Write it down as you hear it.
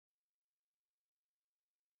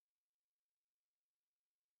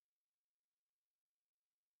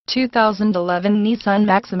2011 Nissan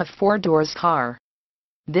Maxima 4-doors car.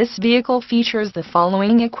 This vehicle features the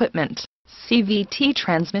following equipment: CVT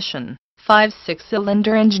transmission,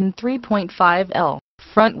 5-6-cylinder engine 3.5L,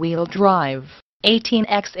 front-wheel drive,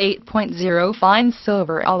 18x8.0 fine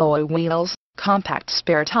silver alloy wheels, compact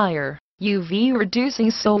spare tire, UV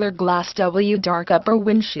reducing solar glass W dark upper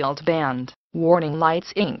windshield band, warning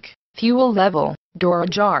lights Inc., fuel level, door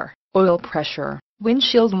ajar, oil pressure,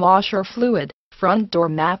 windshield washer fluid, front door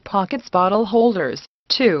map pockets bottle holders,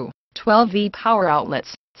 12V power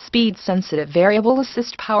outlets, speed sensitive variable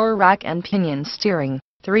assist power rack and pinion steering,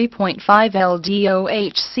 3.5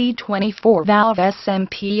 LDOHC 24 valve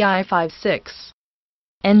SMPI 5.6.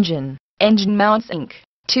 Engine mounts Inc.,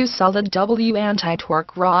 2 solid W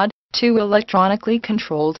anti-torque rod, 2 electronically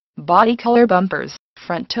controlled, body color bumpers,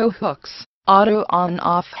 front tow hooks, auto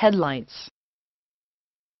on-off headlights,